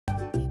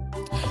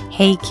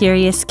Hey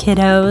curious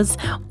kiddos,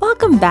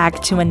 welcome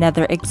back to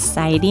another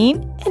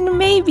exciting and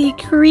maybe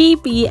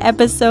creepy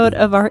episode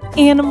of our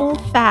Animal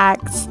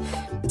Facts.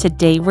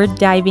 Today we're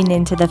diving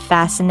into the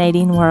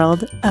fascinating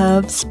world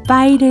of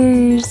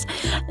spiders,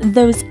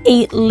 those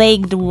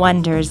 8-legged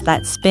wonders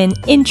that spin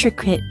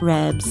intricate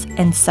webs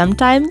and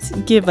sometimes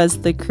give us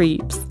the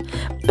creeps.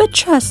 But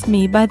trust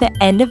me, by the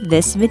end of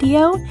this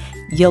video,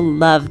 you'll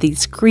love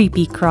these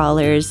creepy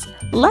crawlers.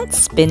 Let's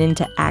spin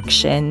into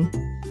action.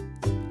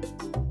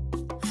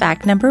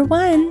 Fact number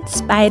 1,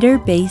 spider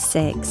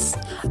basics.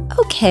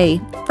 Okay,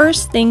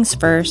 first things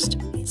first,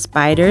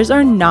 spiders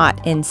are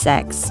not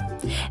insects.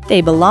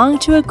 They belong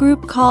to a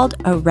group called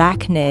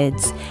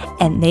arachnids,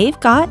 and they've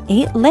got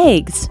 8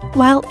 legs,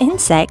 while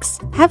insects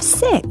have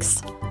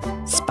 6.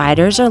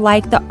 Spiders are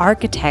like the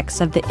architects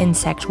of the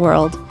insect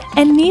world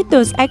and need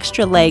those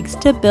extra legs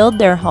to build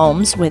their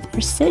homes with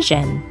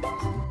precision.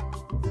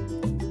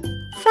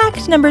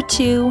 Fact number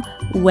 2,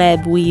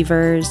 web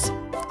weavers.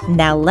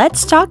 Now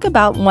let's talk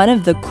about one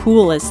of the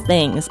coolest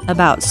things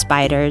about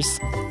spiders,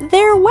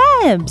 their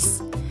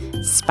webs.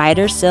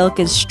 Spider silk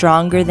is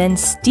stronger than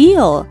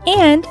steel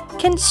and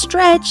can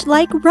stretch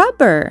like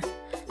rubber.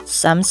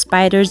 Some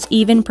spiders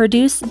even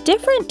produce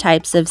different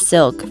types of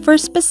silk for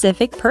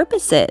specific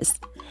purposes.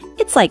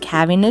 It's like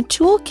having a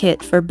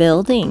toolkit for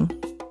building.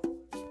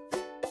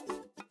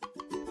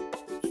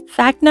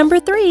 Fact number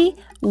 3,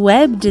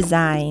 web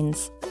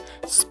designs.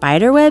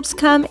 Spider webs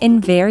come in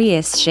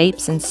various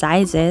shapes and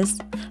sizes,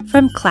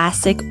 from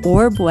classic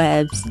orb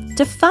webs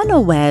to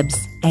funnel webs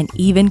and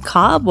even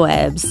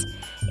cobwebs.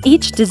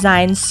 Each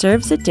design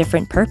serves a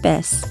different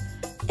purpose.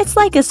 It's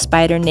like a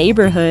spider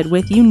neighborhood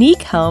with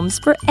unique homes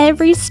for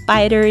every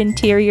spider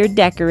interior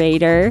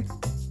decorator.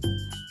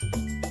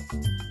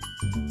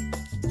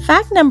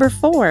 Fact number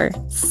 4,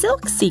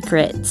 silk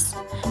secrets.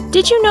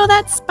 Did you know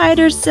that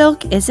spider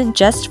silk isn't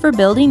just for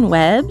building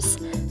webs?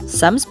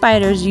 Some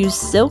spiders use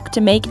silk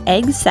to make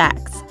egg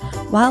sacs,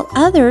 while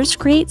others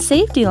create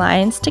safety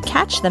lines to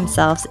catch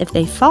themselves if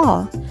they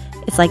fall.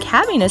 It's like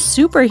having a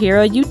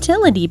superhero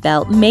utility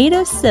belt made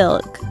of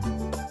silk.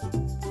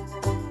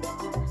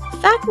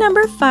 Fact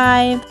number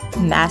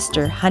 5,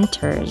 master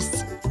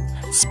hunters.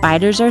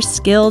 Spiders are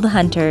skilled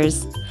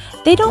hunters.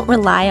 They don't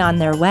rely on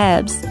their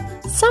webs.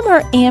 Some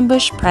are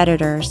ambush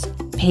predators,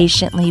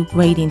 patiently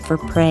waiting for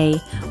prey,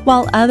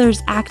 while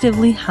others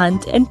actively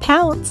hunt and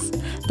pounce.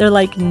 They're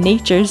like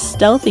nature's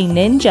stealthy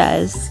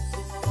ninjas.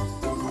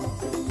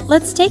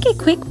 Let's take a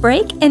quick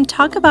break and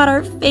talk about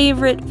our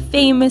favorite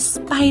famous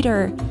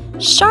spider,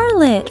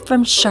 Charlotte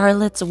from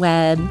Charlotte's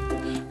Web.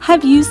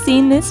 Have you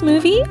seen this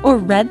movie or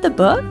read the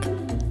book?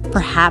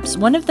 Perhaps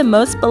one of the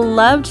most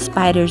beloved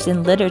spiders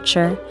in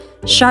literature,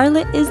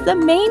 Charlotte is the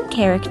main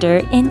character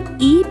in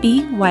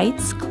E.B.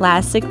 White's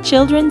classic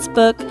children's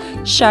book,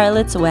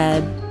 Charlotte's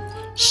Web.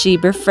 She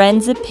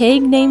befriends a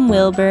pig named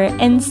Wilbur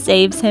and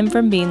saves him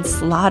from being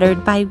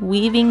slaughtered by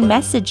weaving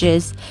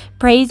messages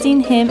praising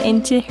him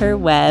into her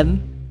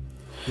web.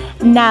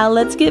 Now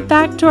let's get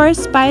back to our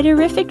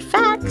spiderific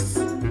facts.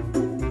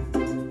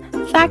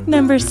 Fact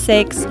number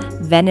 6,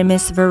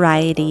 venomous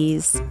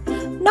varieties.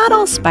 Not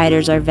all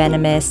spiders are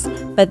venomous,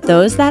 but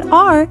those that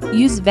are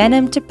use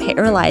venom to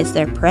paralyze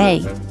their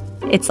prey.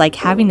 It's like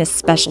having a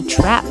special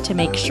trap to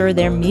make sure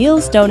their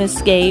meals don't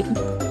escape.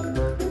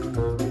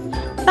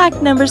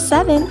 Fact number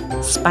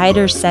 7,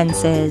 spider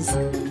senses.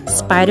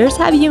 Spiders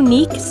have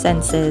unique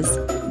senses.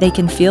 They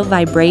can feel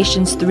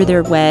vibrations through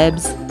their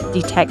webs,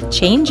 detect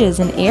changes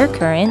in air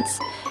currents,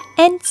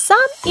 and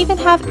some even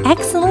have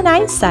excellent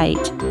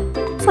eyesight.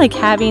 It's like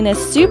having a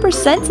super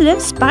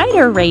sensitive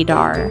spider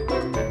radar.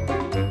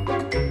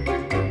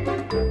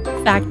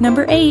 Fact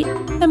number 8,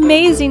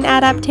 amazing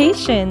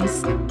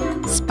adaptations.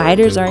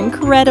 Spiders are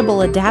incredible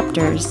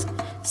adapters.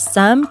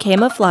 Some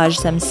camouflage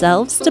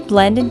themselves to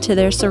blend into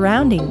their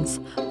surroundings,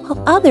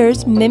 while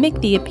others mimic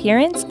the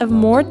appearance of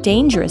more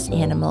dangerous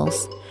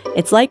animals.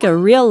 It's like a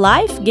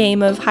real-life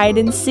game of hide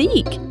and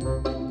seek.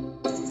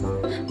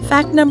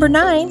 Fact number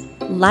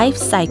 9, life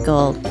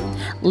cycle.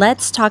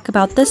 Let's talk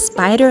about the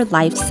spider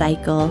life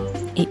cycle.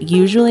 It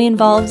usually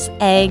involves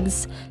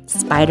eggs,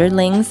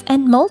 spiderlings,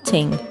 and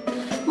molting.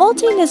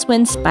 Molting is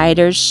when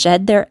spiders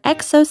shed their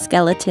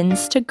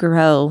exoskeletons to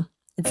grow.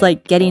 It's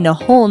like getting a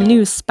whole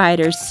new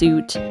spider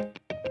suit.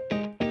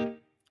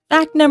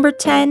 Fact number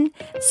 10,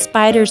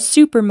 spider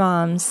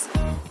supermoms.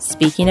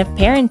 Speaking of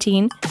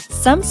parenting,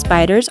 some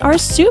spiders are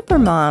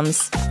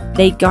supermoms.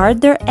 They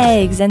guard their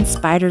eggs and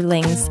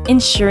spiderlings,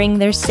 ensuring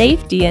their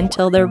safety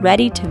until they're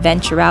ready to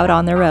venture out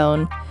on their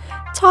own.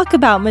 Talk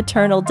about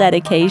maternal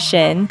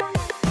dedication.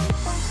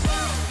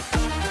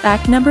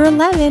 Fact number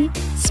 11,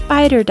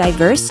 spider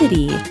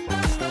diversity.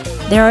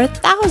 There are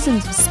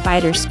thousands of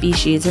spider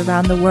species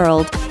around the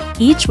world,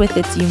 each with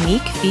its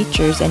unique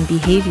features and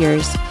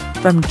behaviors,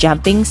 from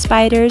jumping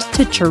spiders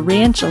to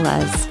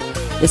tarantulas.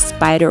 The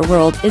spider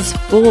world is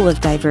full of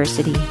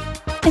diversity.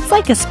 It's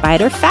like a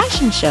spider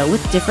fashion show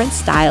with different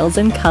styles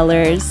and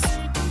colors.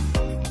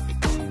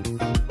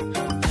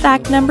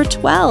 Fact number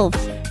 12,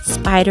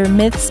 spider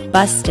myths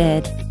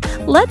busted.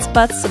 Let's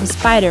bust some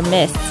spider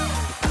myths.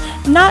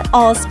 Not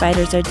all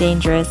spiders are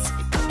dangerous,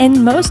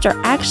 and most are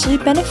actually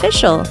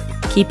beneficial,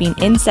 keeping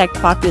insect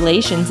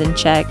populations in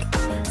check.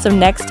 So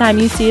next time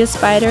you see a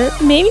spider,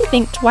 maybe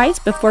think twice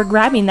before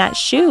grabbing that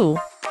shoe.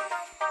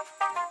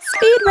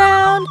 Speed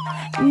round!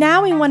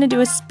 Now we want to do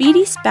a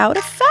speedy spout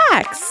of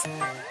facts.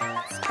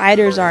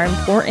 Spiders are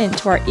important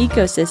to our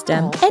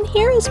ecosystem, and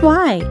here is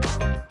why.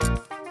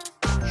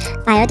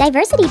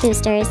 Biodiversity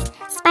boosters.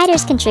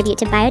 Spiders contribute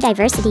to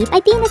biodiversity by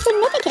being a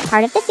significant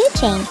part of the food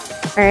chain.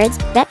 Birds,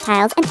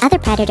 reptiles, and other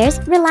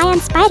predators rely on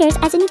spiders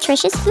as a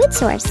nutritious food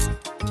source.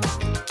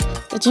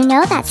 Did you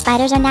know that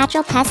spiders are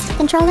natural pest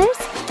controllers?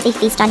 They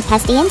feast on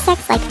pesky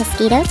insects like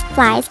mosquitoes,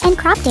 flies, and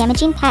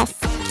crop-damaging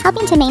pests,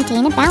 helping to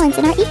maintain a balance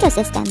in our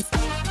ecosystems.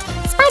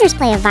 Spiders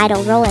play a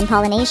vital role in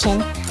pollination.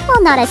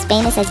 While not as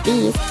famous as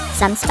bees,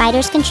 some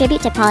spiders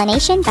contribute to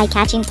pollination by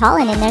catching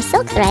pollen in their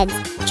silk threads,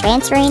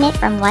 transferring it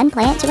from one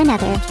plant to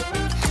another.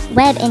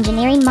 Web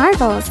engineering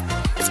marvels.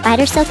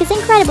 Spider silk is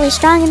incredibly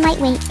strong and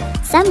lightweight.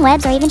 Some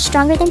webs are even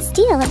stronger than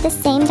steel of the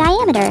same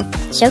diameter,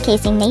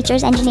 showcasing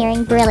nature's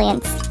engineering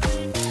brilliance.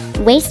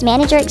 Waste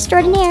manager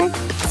extraordinaire.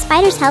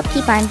 Spiders help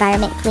keep our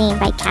environment clean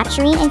by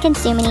capturing and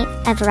consuming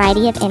a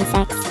variety of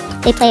insects.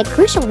 They play a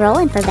crucial role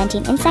in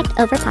preventing insect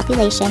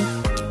overpopulation.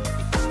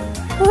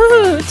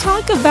 Ooh,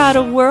 talk about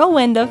a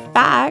whirlwind of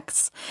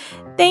facts!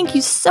 Thank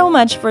you so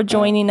much for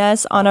joining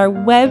us on our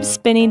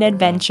web-spinning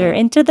adventure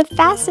into the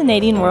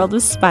fascinating world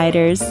of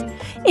spiders.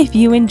 If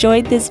you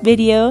enjoyed this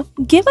video,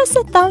 give us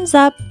a thumbs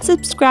up,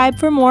 subscribe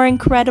for more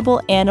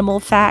incredible animal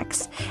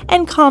facts,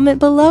 and comment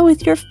below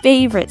with your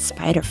favorite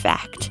spider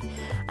fact.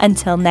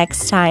 Until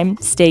next time,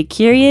 stay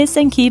curious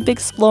and keep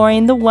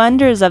exploring the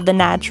wonders of the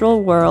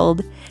natural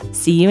world.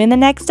 See you in the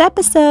next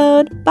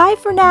episode. Bye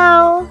for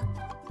now.